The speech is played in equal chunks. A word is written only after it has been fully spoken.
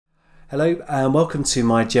Hello and welcome to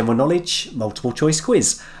my general knowledge multiple choice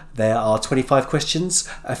quiz. There are 25 questions,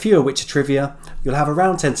 a few of which are trivia. You'll have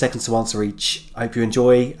around 10 seconds to answer each. I hope you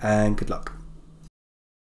enjoy and good luck.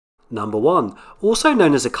 Number 1. Also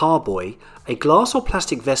known as a carboy, a glass or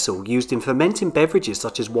plastic vessel used in fermenting beverages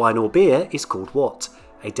such as wine or beer is called what?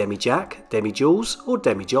 A demi-jack, demi-joules or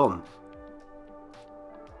demi-john?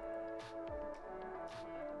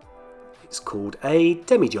 It's called a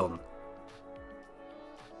demi-john.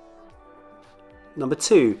 Number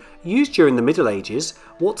 2. Used during the Middle Ages,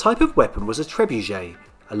 what type of weapon was a trebuchet?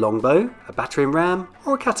 A longbow, a battering ram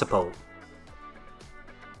or a catapult?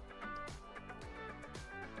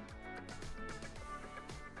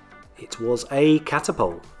 It was a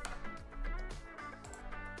catapult.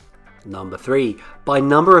 Number 3. By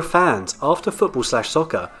number of fans after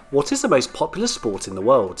football/soccer, what is the most popular sport in the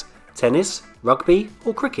world? Tennis, rugby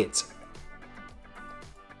or cricket?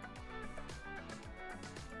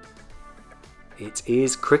 It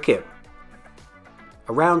is cricket.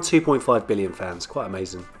 Around 2.5 billion fans, quite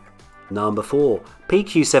amazing. Number 4.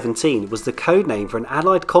 PQ-17 was the code name for an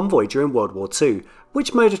Allied convoy during World War II.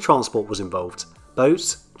 Which mode of transport was involved?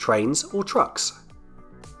 Boats, trains or trucks?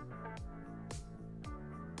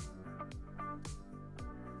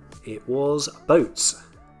 It was boats.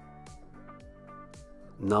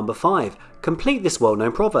 Number 5. Complete this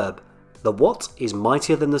well-known proverb. The what is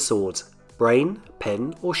mightier than the sword? Brain,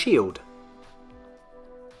 pen or shield?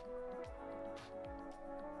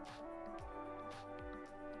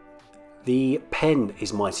 The pen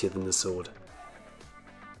is mightier than the sword.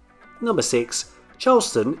 Number 6.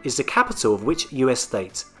 Charleston is the capital of which US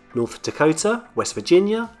state? North Dakota, West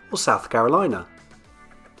Virginia or South Carolina?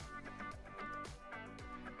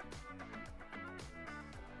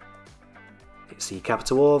 It's the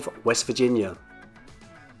capital of West Virginia.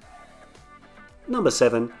 Number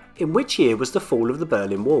 7. In which year was the fall of the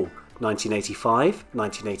Berlin Wall? 1985,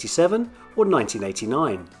 1987 or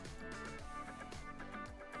 1989?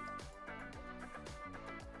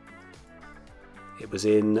 It was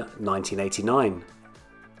in 1989.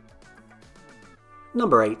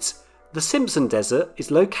 Number 8. The Simpson Desert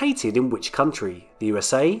is located in which country? The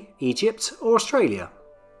USA, Egypt or Australia?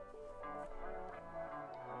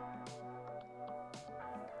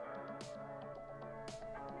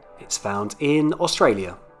 It's found in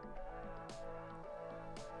Australia.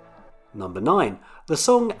 Number 9. The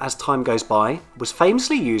song As Time Goes By was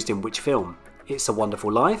famously used in which film? It's a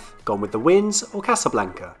Wonderful Life, Gone with the Wind or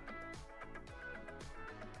Casablanca?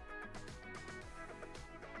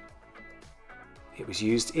 It was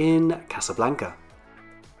used in Casablanca.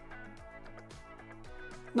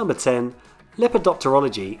 Number 10.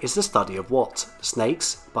 Lepidopterology is the study of what?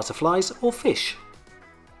 Snakes, butterflies or fish?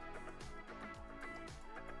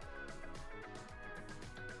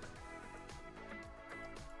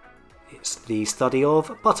 It's the study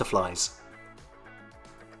of butterflies.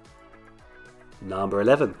 Number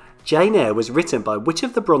 11. Jane Eyre was written by which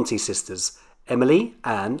of the Bronte sisters? Emily,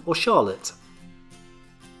 Anne or Charlotte?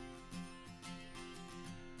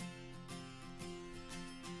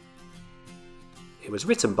 It was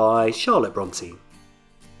written by Charlotte Bronte.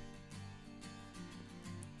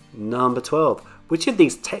 Number 12. Which of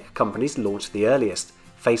these tech companies launched the earliest?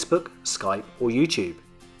 Facebook, Skype or YouTube?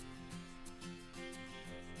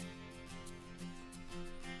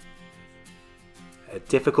 A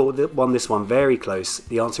difficult one, this one, very close.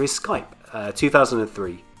 The answer is Skype,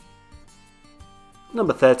 2003.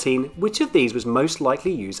 Number 13. Which of these was most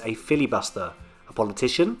likely to use a filibuster? A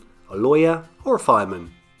politician, a lawyer or a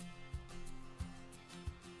fireman?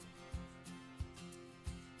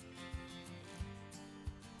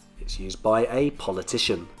 It's used by a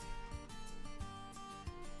politician.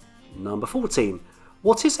 Number 14.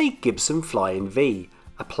 What is a Gibson Fly-In V?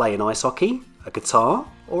 A play in ice hockey, a guitar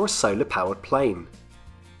or a solar powered plane?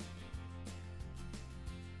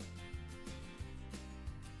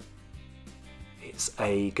 It's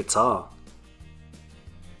a guitar.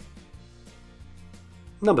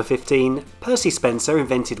 Number 15. Percy Spencer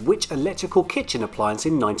invented which electrical kitchen appliance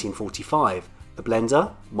in 1945? The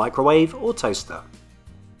blender, microwave or toaster?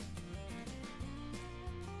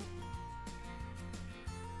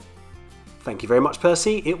 Thank you very much,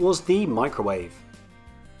 Percy. It was the microwave.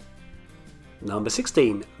 Number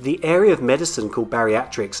 16. The area of medicine called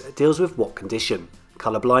bariatrics deals with what condition?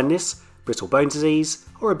 Colour blindness, brittle bone disease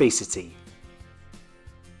or obesity?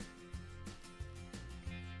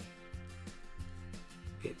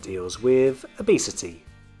 It deals with obesity.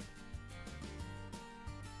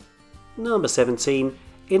 Number 17.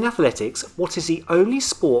 In athletics, what is the only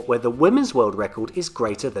sport where the women's world record is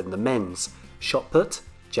greater than the men's? Shot put,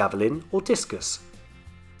 javelin or discus?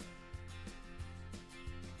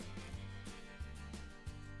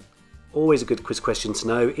 Always a good quiz question to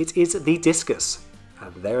know. It is the discus.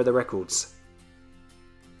 And there are the records.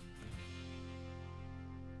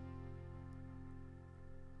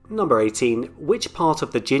 Number 18. Which part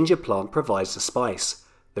of the ginger plant provides the spice?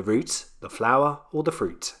 The root, the flower, or the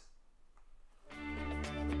fruit?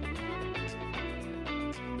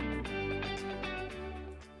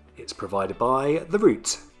 It's provided by the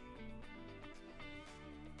root.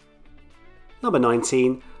 Number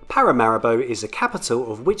 19. Paramaribo is the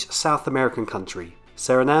capital of which South American country?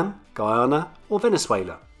 Suriname, Guyana, or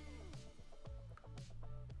Venezuela?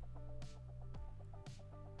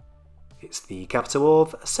 It's the capital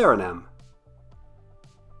of Suriname.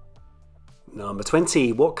 Number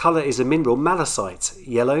 20. What colour is the mineral malachite?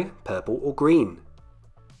 Yellow, purple, or green?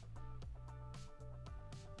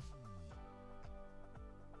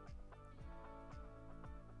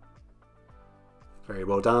 Very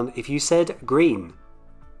well done if you said green.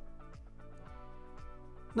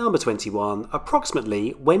 Number 21.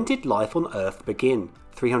 Approximately when did life on Earth begin?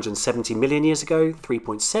 370 million years ago,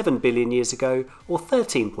 3.7 billion years ago, or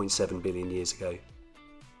 13.7 billion years ago?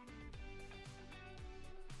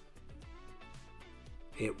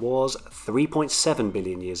 It was 3.7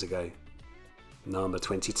 billion years ago. Number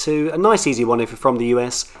 22. A nice easy one if you're from the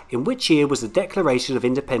US. In which year was the Declaration of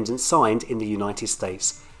Independence signed in the United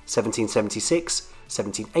States? 1776,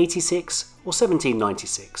 1786, or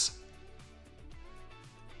 1796?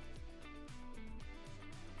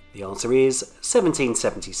 The answer is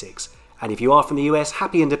 1776. And if you are from the US,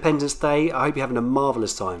 happy Independence Day. I hope you're having a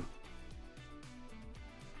marvellous time.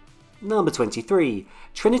 Number 23.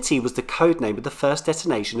 Trinity was the code name of the first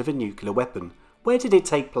detonation of a nuclear weapon. Where did it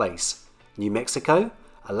take place? New Mexico,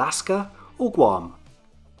 Alaska, or Guam?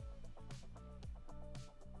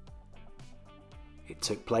 It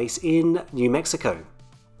took place in New Mexico.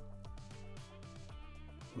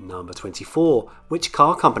 Number 24. Which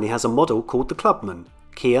car company has a model called the Clubman?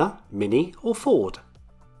 Kia, Mini, or Ford?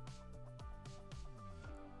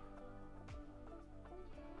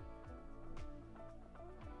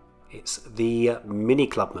 It's the Mini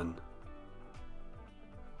Clubman.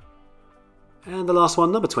 And the last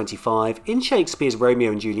one, number 25. In Shakespeare's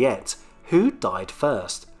Romeo and Juliet, who died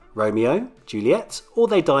first? Romeo, Juliet, or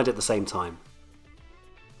they died at the same time?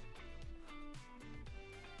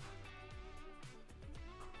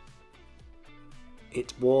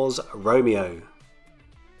 It was Romeo.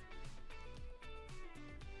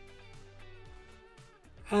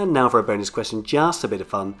 And now for a bonus question, just a bit of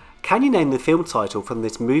fun. Can you name the film title from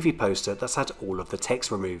this movie poster that's had all of the text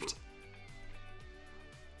removed?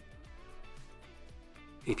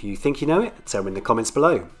 If you think you know it, tell me in the comments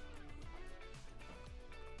below.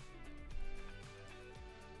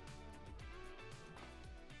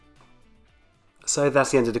 So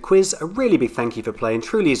that's the end of the quiz. A really big thank you for playing,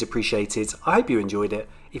 truly is appreciated. I hope you enjoyed it.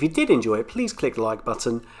 If you did enjoy it, please click the like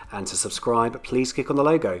button, and to subscribe, please click on the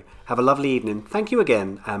logo. Have a lovely evening. Thank you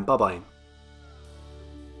again, and bye bye.